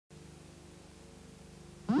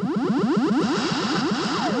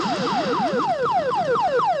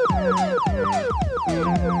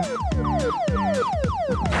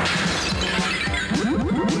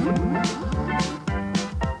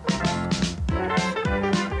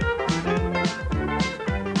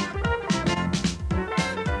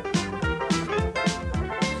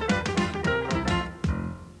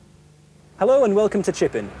Hello and welcome to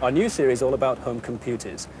Chip In, our new series all about home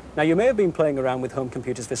computers. Now you may have been playing around with home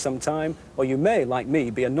computers for some time, or you may, like me,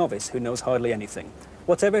 be a novice who knows hardly anything.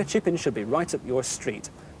 Whatever, Chip In should be right up your street.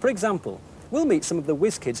 For example, we'll meet some of the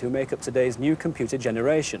whiz kids who make up today's new computer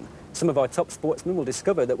generation. Some of our top sportsmen will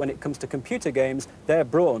discover that when it comes to computer games, their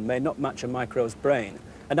brawn may not match a micro's brain.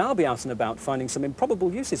 And I'll be out and about finding some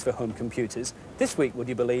improbable uses for home computers. This week, would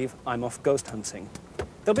you believe, I'm off ghost hunting.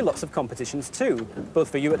 There'll be lots of competitions too,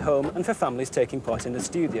 both for you at home and for families taking part in the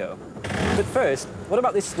studio. But first, what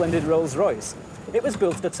about this splendid Rolls-Royce? It was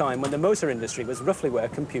built at a time when the motor industry was roughly where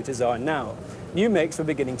computers are now. New makes were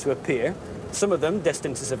beginning to appear, some of them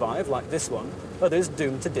destined to survive, like this one, others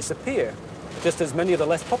doomed to disappear, just as many of the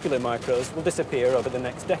less popular micros will disappear over the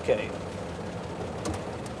next decade.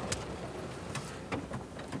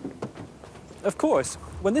 Of course,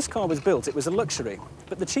 when this car was built, it was a luxury,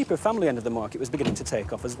 but the cheaper family end of the market was beginning to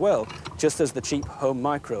take off as well, just as the cheap home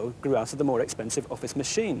micro grew out of the more expensive office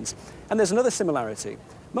machines. And there's another similarity.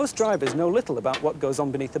 Most drivers know little about what goes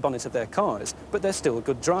on beneath the bonnet of their cars, but they're still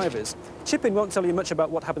good drivers. Chip In won't tell you much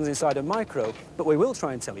about what happens inside a micro, but we will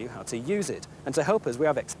try and tell you how to use it. And to help us, we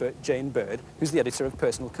have expert Jane Bird, who's the editor of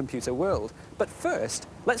Personal Computer World. But first,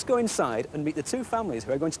 let's go inside and meet the two families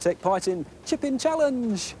who are going to take part in Chip In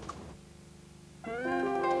Challenge.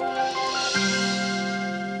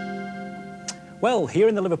 Well, here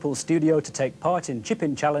in the Liverpool studio to take part in Chip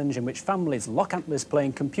In Challenge, in which families lock antlers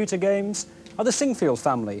playing computer games, are the Singfield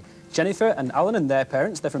family, Jennifer and Alan and their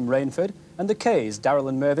parents, they're from Rainford, and the Kays, Darryl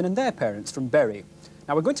and Mervyn and their parents from Bury.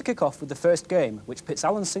 Now we're going to kick off with the first game, which pits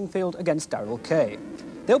Alan Singfield against Darryl Kay.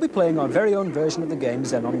 They'll be playing our very own version of the game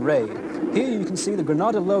Xenon Raid. Here you can see the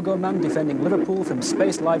Granada logo man defending Liverpool from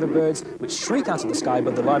space liver birds, which shriek out of the sky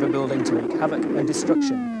above the liver building to wreak havoc and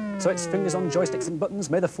destruction. So it's fingers on joysticks and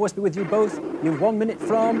buttons. May the force be with you both. You've 1 minute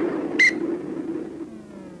from...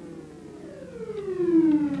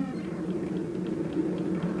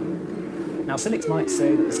 Now, cynics might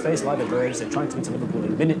say that the space liver birds are trying to enter Liverpool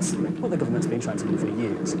in minutes, what the government's been trying to do for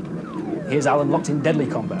years. Here's Alan locked in deadly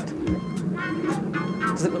combat.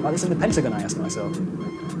 Does it look like this in the Pentagon, I ask myself?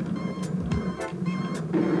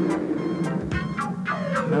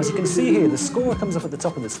 Now, as you can see here, the score comes up at the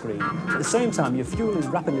top of the screen. At the same time, your fuel is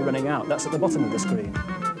rapidly running out. That's at the bottom of the screen.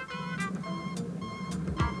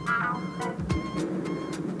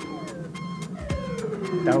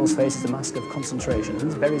 Darryl's face is a mask of concentration.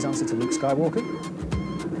 He's Berry's answer to Luke Skywalker.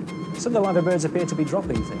 Some of the liver birds appear to be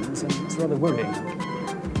dropping things, and it's rather worrying.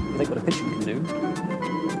 You think what a pigeon can do.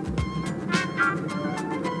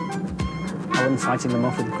 Alan fighting them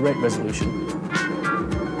off with great resolution.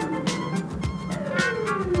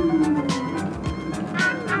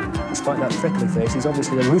 Despite that freckly face, he's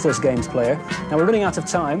obviously a ruthless games player. Now we're running out of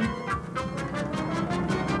time.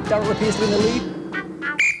 Darryl appears to be in the lead,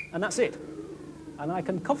 and that's it. And I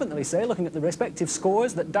can confidently say, looking at the respective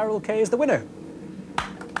scores, that Darryl Kay is the winner.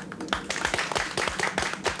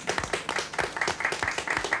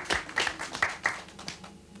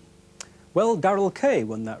 Well, Darryl Kay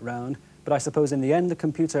won that round, but I suppose in the end the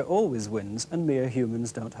computer always wins, and mere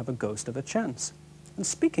humans don't have a ghost of a chance. And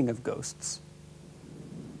speaking of ghosts...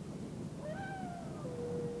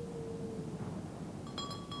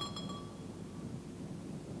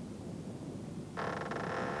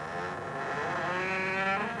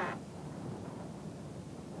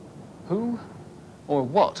 Who or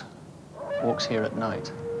what walks here at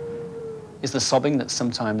night? Is the sobbing that's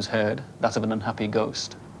sometimes heard that of an unhappy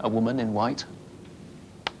ghost, a woman in white?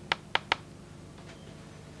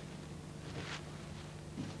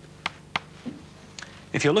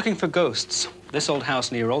 If you're looking for ghosts, this old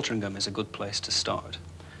house near Altrincham is a good place to start.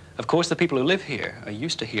 Of course, the people who live here are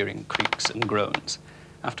used to hearing creaks and groans.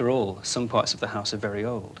 After all, some parts of the house are very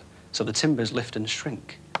old, so the timbers lift and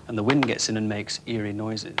shrink, and the wind gets in and makes eerie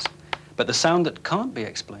noises. But the sound that can't be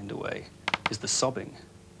explained away is the sobbing,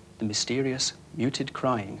 the mysterious, muted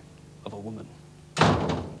crying of a woman.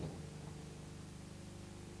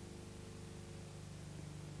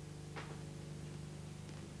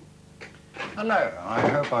 Hello, I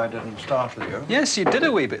hope I didn't startle you. Yes, you did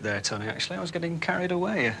a wee bit there, Tony, actually. I was getting carried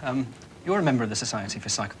away. You're a member of the Society for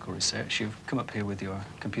Psychical Research. You've come up here with your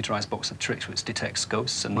computerised box of tricks which detects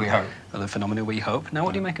ghosts and other phenomena, we hope. Now,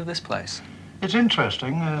 what do you make of this place? It's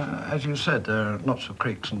interesting. As you said, there are lots of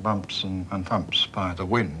creaks and bumps and thumps by the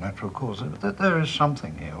wind, natural cause. There is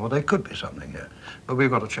something here, or there could be something here. But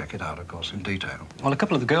we've got to check it out, of course, in detail. Well, a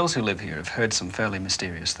couple of the girls who live here have heard some fairly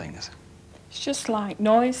mysterious things. It's just like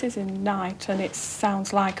noises in the night, and it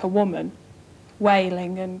sounds like a woman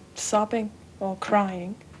wailing and sobbing or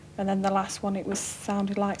crying. And then the last one,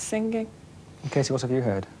 sounded like singing. Casey, what have you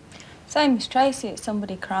heard? Same as Tracy, it's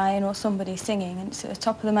somebody crying or somebody singing, and it's at the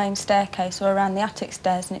top of the main staircase or around the attic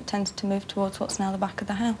stairs, and it tends to move towards what's now the back of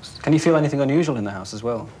the house. Can you feel anything unusual in the house as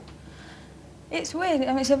well? It's weird. I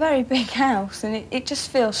mean, it's a very big house, and it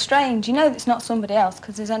just feels strange. You know that it's not somebody else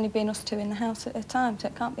because there's only been us two in the house at a time, so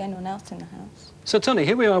it can't be anyone else in the house. So, Tony,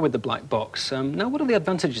 here we are with the black box. Now, what are the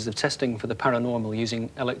advantages of testing for the paranormal using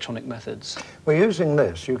electronic methods? Well, using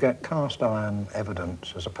this, you get cast iron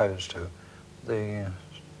evidence as opposed to the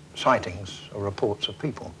sightings or reports of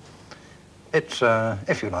people. It's,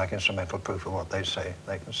 if you like, instrumental proof of what they say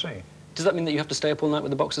they can see. Does that mean that you have to stay up all night with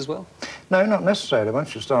the box as well? No, not necessarily.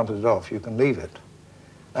 Once you started it off, you can leave it,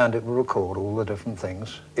 and it will record all the different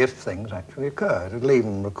things, if things actually occur. It'll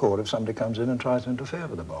even record if somebody comes in and tries to interfere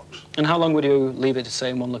with the box. And how long would you leave it, say,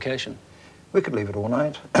 in one location? We could leave it all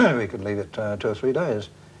night. We could leave it 2 or 3 days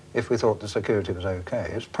if we thought the security was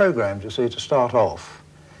okay. It's programmed, you see, to start off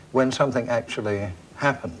when something actually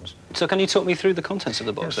happens. So can you talk me through the contents of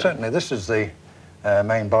the box? Yes, certainly. This is the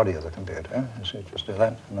main body of the computer. So just do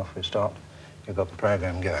that, and off we start. You've got the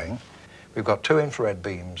program going. We've got 2 infrared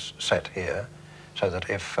beams set here, so that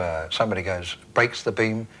if somebody breaks the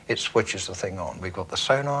beam, it switches the thing on. We've got the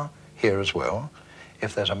sonar here as well.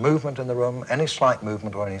 If there's a movement in the room, any slight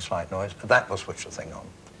movement or any slight noise, that will switch the thing on.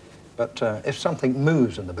 But if something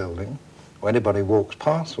moves in the building, or anybody walks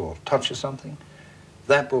past or touches something,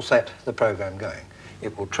 that will set the program going.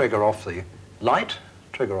 It will trigger off the light,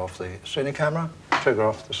 trigger off the cine camera, trigger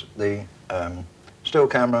off the still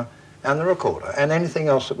camera and the recorder, and anything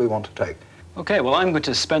else that we want to take. OK, well, I'm going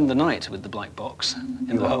to spend the night with the black box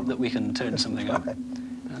in the hope that we can turn something up.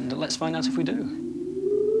 And let's find out if we do.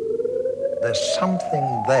 There's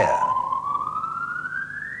something there.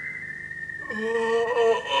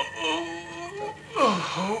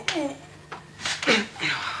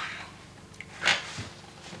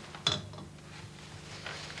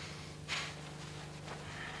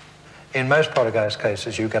 In most poltergeist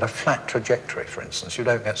cases, you get a flat trajectory, for instance. You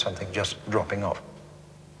don't get something just dropping off.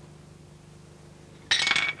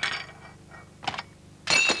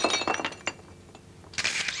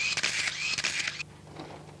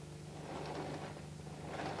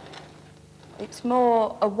 It's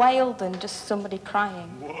more a wail than just somebody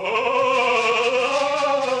crying.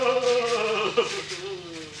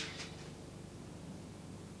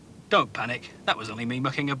 Don't panic. That was only me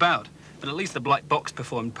mucking about. But at least the black box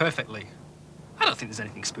performed perfectly. I don't think there's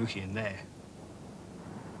anything spooky in there.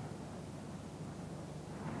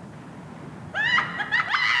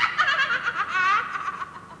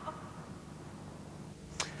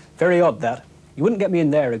 Very odd, that. You wouldn't get me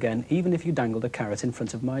in there again, even if you dangled a carrot in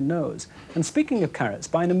front of my nose. And speaking of carrots,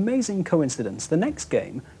 by an amazing coincidence, the next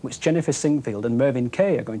game, which Jennifer Singfield and Mervyn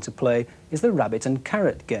Kay are going to play, is the rabbit and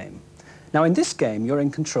carrot game. Now, in this game, you're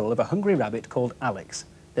in control of a hungry rabbit called Alex.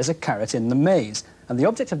 There's a carrot in the maze, and the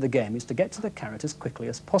object of the game is to get to the carrot as quickly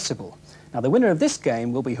as possible. Now, the winner of this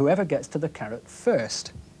game will be whoever gets to the carrot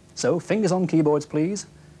first. So, fingers on keyboards, please.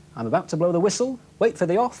 I'm about to blow the whistle. Wait for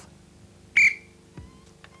the off.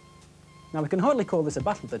 Now, we can hardly call this a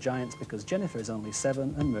battle of the giants because Jennifer is only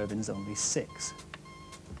 7 and Mervyn's only 6.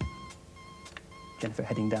 Jennifer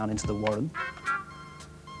heading down into the warren,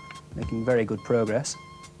 making very good progress.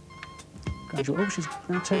 Gradually, oh, she's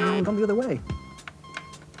now turning around and gone the other way.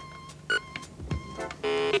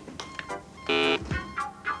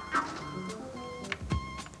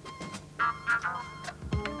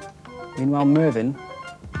 Meanwhile, Mervyn,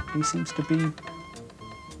 he seems to be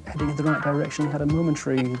heading in the right direction. He had a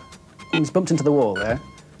momentary... He's bumped into the wall there.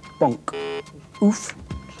 Bonk. Oof.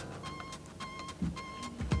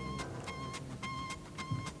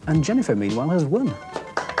 And Jennifer, meanwhile, has won.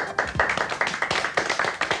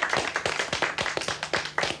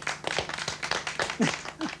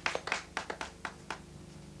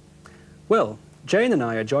 Well, Jane and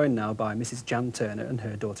I are joined now by Mrs. Jan Turner and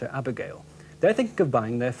her daughter Abigail. They're thinking of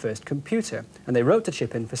buying their first computer, and they wrote to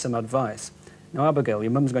Chip in for some advice. Now, Abigail,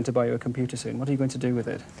 your mum's going to buy you a computer soon. What are you going to do with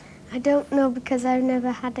it? I don't know, because I've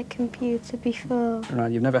never had a computer before.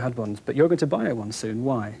 Right, you've never had one, but you're going to buy her one soon.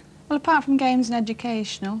 Why? Well, apart from games and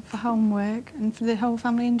educational, for homework and for the whole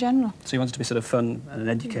family in general. So you want it to be sort of fun and an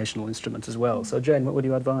educational instrument as well. So Jane, what would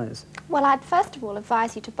you advise? Well, I'd first of all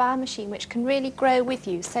advise you to buy a machine which can really grow with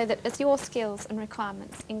you, so that as your skills and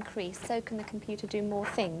requirements increase, so can the computer do more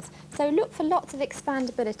things. So look for lots of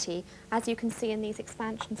expandability, as you can see in these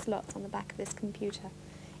expansion slots on the back of this computer.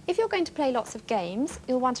 If you're going to play lots of games,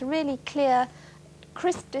 you'll want a really clear,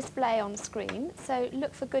 crisp display on screen, so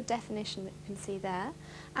look for good definition that you can see there.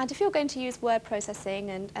 And if you're going to use word processing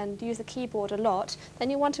and use a keyboard a lot, then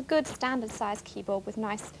you want a good standard size keyboard with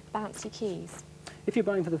nice bouncy keys. If you're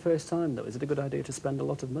buying for the first time, though, is it a good idea to spend a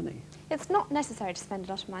lot of money? It's not necessary to spend a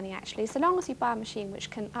lot of money, actually. So long as you buy a machine which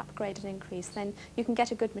can upgrade and increase, then you can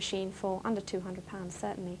get a good machine for under £200,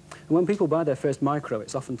 certainly. And when people buy their first micro,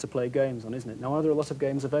 it's often to play games on, isn't it? Now, are there a lot of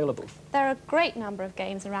games available? There are a great number of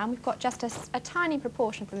games around. We've got just a tiny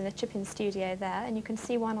proportion from the Chip-In studio there, and you can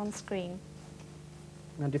see one on screen.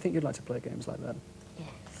 Now, do you think you'd like to play games like that?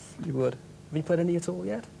 Yes. You would. Have you played any at all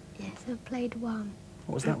yet? Yes, I've played one.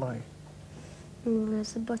 What was that like?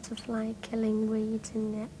 There's a butterfly killing weeds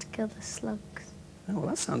in it to kill the slugs. Oh, well,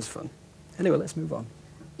 that sounds fun. Anyway, let's move on.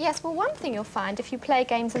 Yes, well, one thing you'll find if you play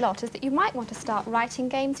games a lot is that you might want to start writing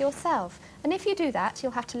games yourself. And if you do that,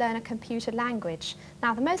 you'll have to learn a computer language.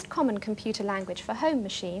 Now, the most common computer language for home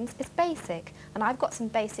machines is BASIC, and I've got some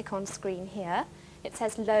BASIC on screen here. It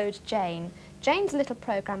says load Jane. Jane's a little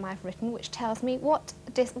program I've written which tells me what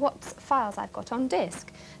files I've got on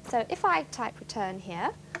disk. So if I type return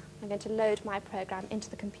here, I'm going to load my program into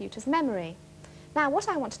the computer's memory. Now what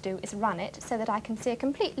I want to do is run it so that I can see a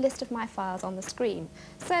complete list of my files on the screen.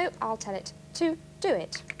 So I'll tell it to do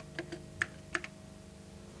it.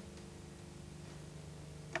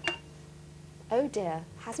 Oh dear,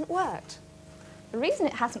 hasn't worked. The reason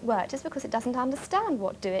it hasn't worked is because it doesn't understand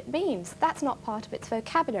what do it means. That's not part of its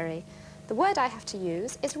vocabulary. The word I have to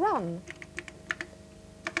use is run.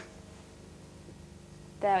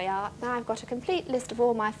 There we are. Now I've got a complete list of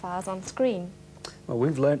all my files on screen. Well,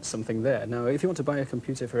 we've learnt something there. Now, if you want to buy a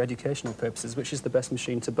computer for educational purposes, which is the best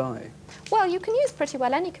machine to buy? Well, you can use pretty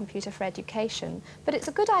well any computer for education, but it's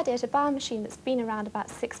a good idea to buy a machine that's been around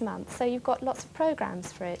about 6 months, so you've got lots of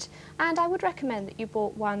programs for it. And I would recommend that you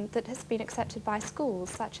bought one that has been accepted by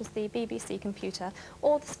schools, such as the BBC computer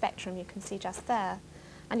or the Spectrum you can see just there.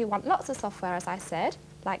 And you want lots of software, as I said,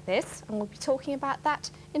 like this, and we'll be talking about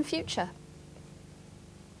that in future.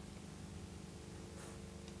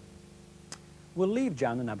 We'll leave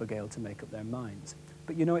Jan and Abigail to make up their minds.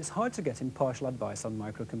 But you know, it's hard to get impartial advice on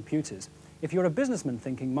microcomputers. If you're a businessman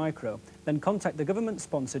thinking micro, then contact the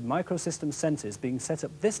government-sponsored microsystem centres being set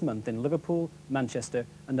up this month in Liverpool, Manchester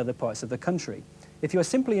and other parts of the country. If you're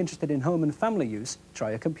simply interested in home and family use,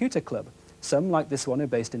 try a computer club. Some, like this one, are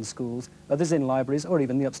based in schools, others in libraries or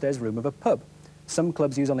even the upstairs room of a pub. Some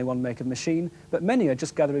clubs use only one make of machine, but many are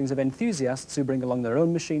just gatherings of enthusiasts who bring along their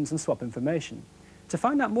own machines and swap information. To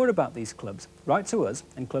find out more about these clubs, write to us,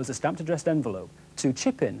 enclose a stamped addressed envelope to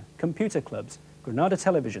Chip-In, Computer Clubs, Granada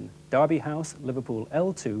Television, Derby House, Liverpool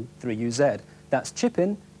L2 3UZ. That's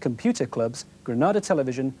Chip-In, Computer Clubs, Granada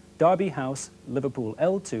Television, Derby House, Liverpool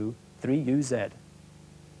L2 3UZ.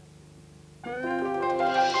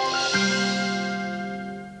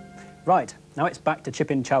 Right, now it's back to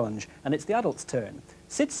Chip-In Challenge, and it's the adults' turn.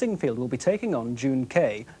 Sid Singfield will be taking on June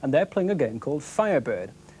Kay, and they're playing a game called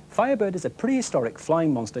Firebird. Firebird is a prehistoric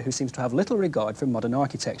flying monster who seems to have little regard for modern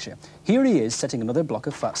architecture. Here he is setting another block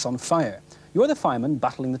of flats on fire. You're the fireman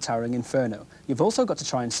battling the towering inferno. You've also got to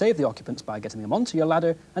try and save the occupants by getting them onto your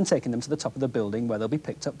ladder and taking them to the top of the building where they'll be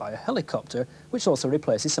picked up by a helicopter, which also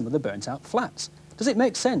replaces some of the burnt-out flats. Does it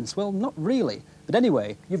make sense? Well, not really. But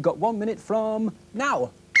anyway, you've got 1 minute from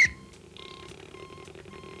now.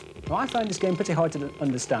 Now, I find this game pretty hard to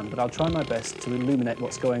understand, but I'll try my best to illuminate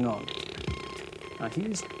what's going on. Now,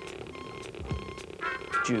 here's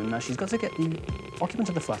June. Now, she's got to get the occupant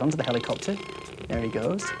of the flat onto the helicopter. There he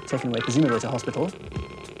goes, taken away presumably to hospital.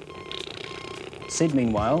 Sid,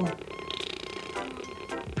 meanwhile,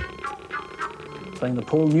 playing the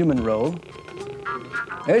Paul Newman role,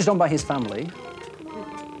 urged on by his family,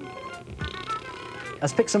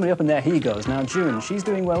 has picked somebody up and there he goes. Now, June, she's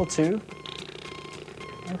doing well too.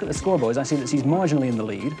 Look at the scoreboards, I see that she's marginally in the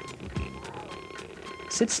lead.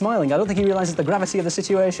 Sid's smiling. I don't think he realises the gravity of the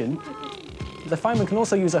situation. The fireman can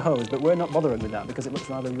also use a hose, but we're not bothering with that because it looks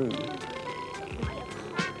rather rude.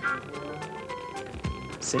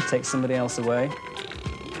 Sid takes somebody else away,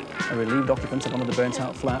 a relieved occupant of one of the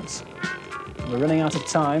burnt-out flats. We're running out of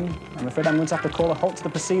time. I'm afraid I'm going to have to call a halt to the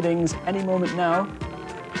proceedings any moment now.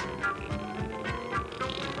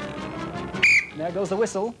 There goes the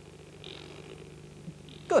whistle.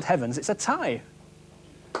 Good heavens, it's a tie.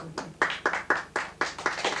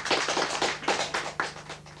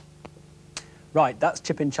 Right, that's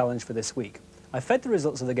Chip-In Challenge for this week. I fed the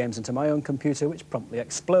results of the games into my own computer, which promptly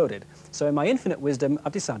exploded. So in my infinite wisdom,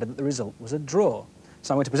 I've decided that the result was a draw.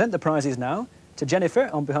 So I'm going to present the prizes now to Jennifer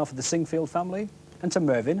on behalf of the Singfield family and to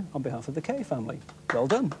Mervyn on behalf of the Kay family. Well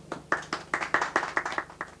done.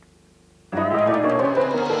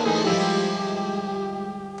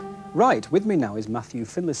 Right, with me now is Matthew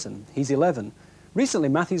Finlayson. He's 11. Recently,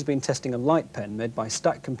 Matthew's been testing a light pen made by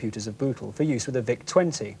Stack Computers of Bootle for use with a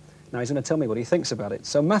VIC-20. Now he's going to tell me what he thinks about it.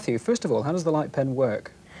 So Matthew, first of all, how does the light pen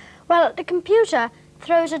work? Well, the computer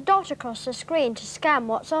throws a dot across the screen to scan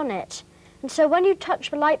what's on it. And so when you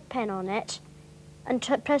touch the light pen on it and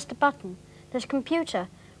press the button, the computer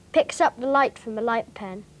picks up the light from the light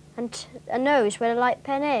pen and knows where the light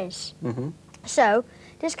pen is. Mm-hmm. So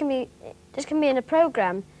this can be in a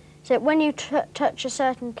program so that when you touch a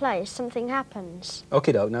certain place, something happens.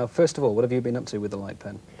 Okay, doke. Now, first of all, what have you been up to with the light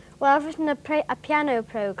pen? Well, I've written a piano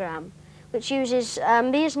program which uses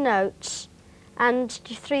these notes and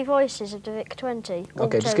 3 voices of the VIC-20.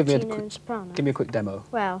 Okay, just give me a quick demo.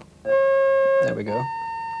 Well. There we go.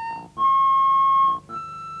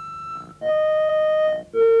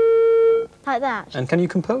 Like that. And can you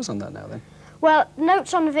compose on that now, then? Well,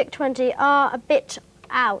 notes on the VIC-20 are a bit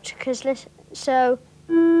out, because so...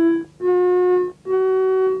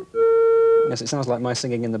 Yes, it sounds like my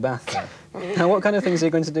singing in the bath there. Now, what kind of things are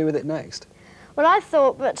you going to do with it next? Well, I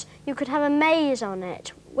thought that you could have a maze on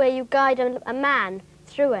it, where you guide a man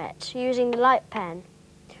through it using the light pen.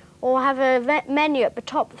 Or have a menu at the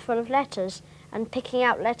top full of letters, and picking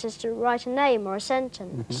out letters to write a name or a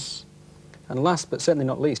sentence. Mm-hmm. And last, but certainly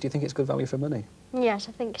not least, do you think it's good value for money? Yes,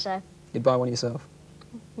 I think so. You'd buy one yourself?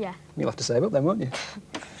 Yeah. You'll have to save up then, won't you?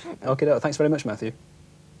 Okay, thanks very much, Matthew.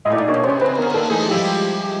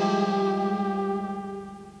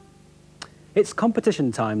 It's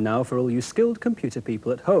competition time now for all you skilled computer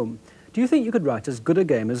people at home. Do you think you could write as good a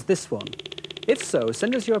game as this one? If so,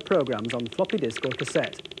 send us your programmes on floppy disk or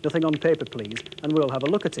cassette. Nothing on paper, please, and we'll have a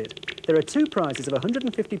look at it. There are 2 prizes of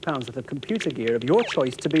 £150 worth of computer gear of your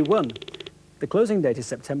choice to be won. The closing date is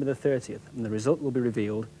September the 30th, and the result will be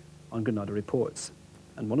revealed on Granada Reports.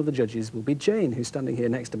 And one of the judges will be Jane, who's standing here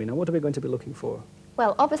next to me. Now, what are we going to be looking for?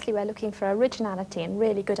 Well, obviously we're looking for originality and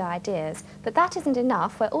really good ideas, but that isn't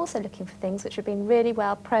enough. We're also looking for things which have been really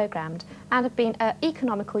well programmed and have been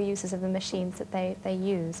economical uses of the machines that they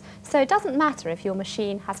use. So it doesn't matter if your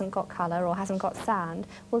machine hasn't got colour or hasn't got sound.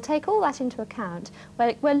 We'll take all that into account.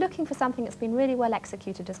 We're looking for something that's been really well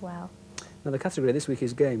executed as well. Now, the category this week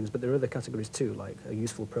is games, but there are other categories too, like a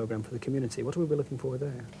useful programme for the community. What are we looking for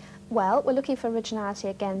there? Well, we're looking for originality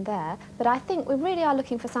again there, but I think we really are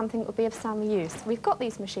looking for something that would be of some use. We've got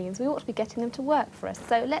these machines, we ought to be getting them to work for us,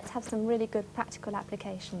 so let's have some really good practical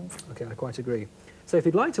applications. OK, I quite agree. So if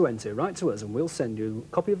you'd like to enter, write to us and we'll send you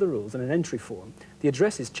a copy of the rules and an entry form. The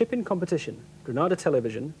address is Chip-In Competition, Granada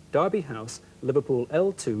Television, Derby House, Liverpool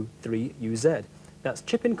L2 3UZ. That's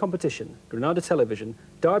Chip-In Competition, Granada Television,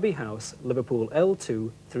 Derby House, Liverpool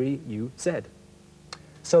L2 3UZ.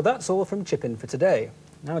 So that's all from Chip-In for today.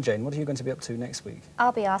 Now, Jane, what are you going to be up to next week?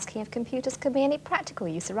 I'll be asking if computers could be any practical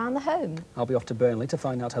use around the home. I'll be off to Burnley to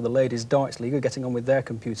find out how the Ladies' Darts League are getting on with their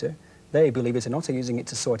computer. They, believe it or not, are using it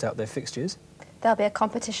to sort out their fixtures. There'll be a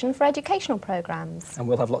competition for educational programmes. And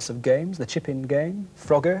we'll have lots of games, the Chip-In game,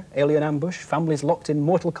 Frogger, Alien Ambush, families locked in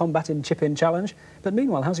Mortal Kombat in Chip-In Challenge. But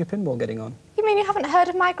meanwhile, how's your pinball getting on? You mean you haven't heard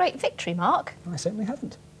of my great victory, Mark? I certainly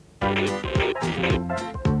haven't.